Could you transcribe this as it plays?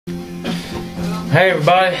Hey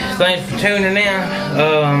everybody, thanks for tuning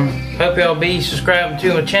in. Hope y'all be subscribing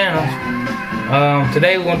to my channel.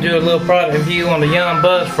 Today we're going to do a little product review on the young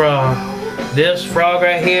buzz frog. This frog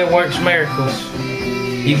right here works miracles.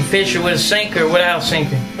 You can fish it with a sinker or without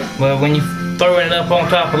sinker. But when you throwing it up on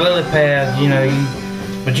top of lily pads,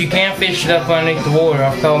 but you can fish it up underneath the water.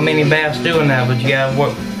 I've caught many bass doing that, but you gotta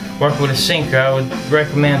work with a sinker. I would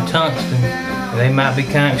recommend tungsten. They might be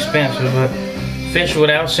kind of expensive, but fish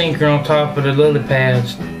without sinker on top of the lily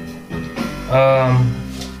pads.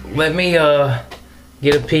 Let me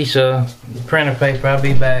get a piece of printer paper. I'll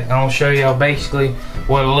be back. I'll show y'all basically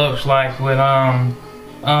what it looks like with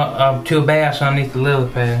to a bass underneath the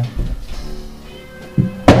lily pad.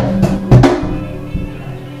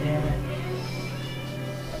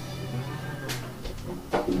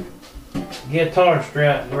 Guitar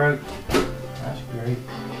strap broke. That's great.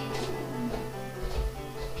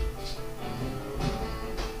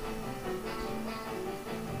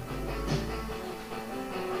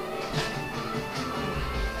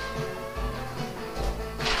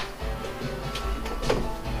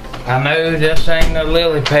 I know this ain't a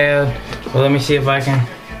lily pad, but let me see if I can.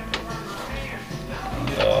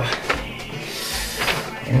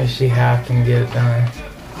 Let me see how I can get it done.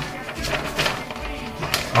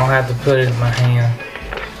 I'll have to put it in my hand.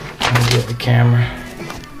 Let me get the camera.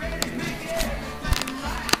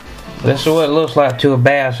 This is what it looks like to a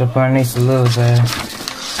bass up underneath the lily pad.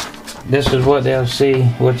 This is what they'll see,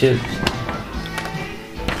 which is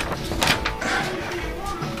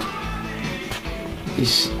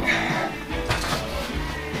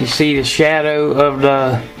you see the shadow of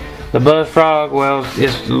the buzz frog. Well,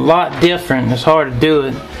 it's a lot different. It's hard to do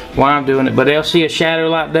it while I'm doing it, but they'll see a shadow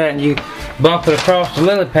like that, and you bump it across the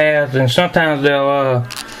lily pads, and sometimes they'll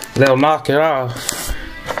knock it off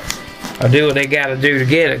or do what they got to do to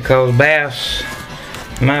get it, because bass,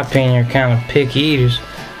 in my opinion, are kind of picky eaters.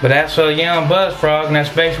 But that's a young buzz frog, and that's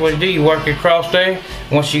basically what you do. You work it across there.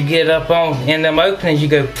 Once you get up on in them openings, you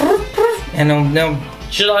go poof, poof, and them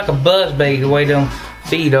just like a buzz bait the way them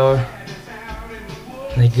feet are.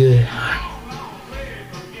 They good.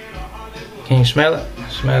 Can you smell it?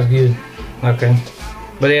 It smells good. Okay.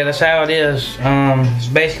 But yeah, that's how it is. It's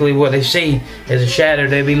basically what they see is a shadow.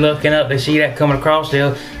 They be looking up. They see that coming across.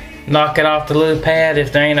 They'll knock it off the little pad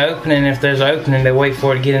if there ain't an opening. If there's an opening, they wait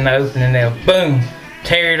for it to get in the opening. They'll boom,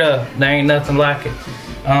 tear it up. There ain't nothing like it.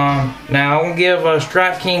 Now I won't give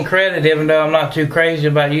Strike King credit, even though I'm not too crazy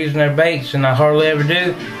about using their baits, and I hardly ever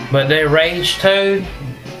do. But their Rage Toad,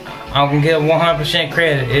 I can give 100%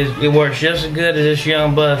 credit. It works just as good as this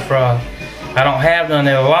young buzz frog. I don't have none.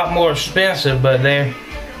 They're a lot more expensive, but they're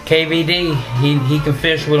KVD. He can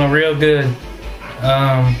fish with them real good.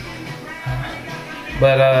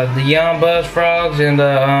 But the young buzz frogs and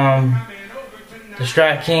the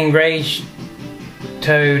Strike King Rage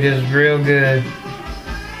Toad is real good.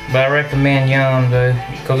 But I recommend young though,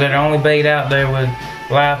 because they're the only bait out there with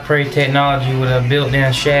live prey technology with a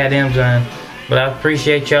built-in shad enzyme. But I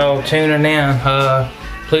appreciate y'all tuning in.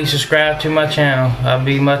 Please subscribe to my channel. I'll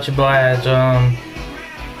be much obliged. I don't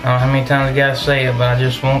know how many times I gotta say it, but I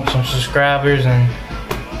just want some subscribers and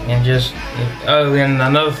just and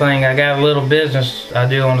another thing, I got a little business I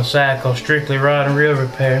do on the side called Strictly Rod and Reel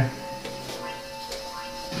Repair.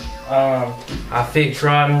 I fix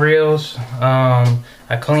rod and reels.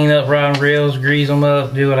 I clean up rod and reels, grease them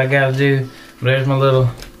up, do what I gotta do. But there's my little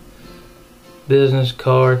business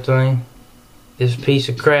card thing. This piece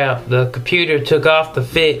of crap. The computer took off the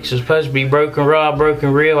fix. It's supposed to be broken rod,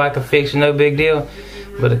 broken reel. I could fix it, no big deal.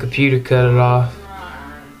 But the computer cut it off.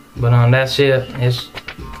 But that's it. It's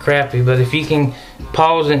crappy. But if you can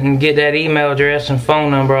pause it and get that email address and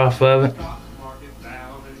phone number off of it.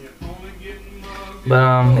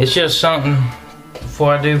 But it's just something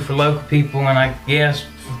before I do for local people, and I guess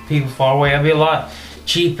for people far away. It'd be a lot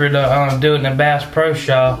cheaper to do it in a Bass Pro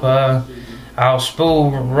Shop. I'll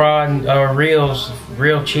spool rod or reels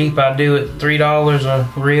real cheap. I do it $3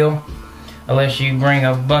 a reel. Unless you bring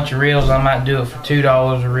a bunch of reels, I might do it for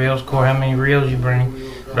 $2 a reel. Of course, how many reels you bring.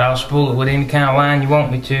 But I'll spool it with any kind of line you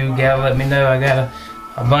want me to. Gotta let me know. I got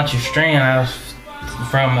a bunch of string. I was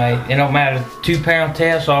from it don't matter, 2-pound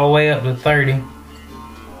test all the way up to 30.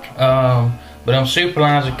 But them super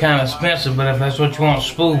lines are kind of expensive. But if that's what you want to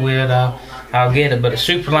spool with, I'll get it. But a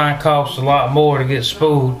super line costs a lot more to get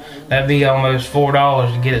spooled. That'd be almost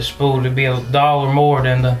 $4 to get it spooled. It'd be $1 more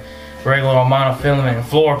than the regular monofilament. And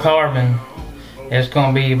fluorocarbon, it's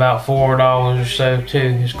gonna be about $4 or so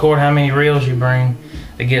too. It's according to how many reels you bring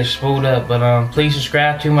to get spooled up. But please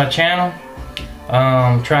subscribe to my channel.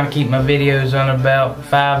 I'm trying to keep my videos under about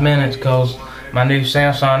 5 minutes because my new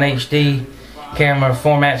Samsung HD camera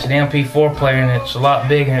formats an MP4 player, and it's a lot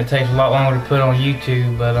bigger and it takes a lot longer to put on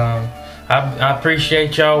YouTube. But I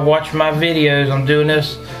appreciate y'all watching my videos. I'm doing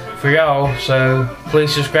this for y'all, so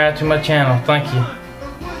please subscribe to my channel. Thank you.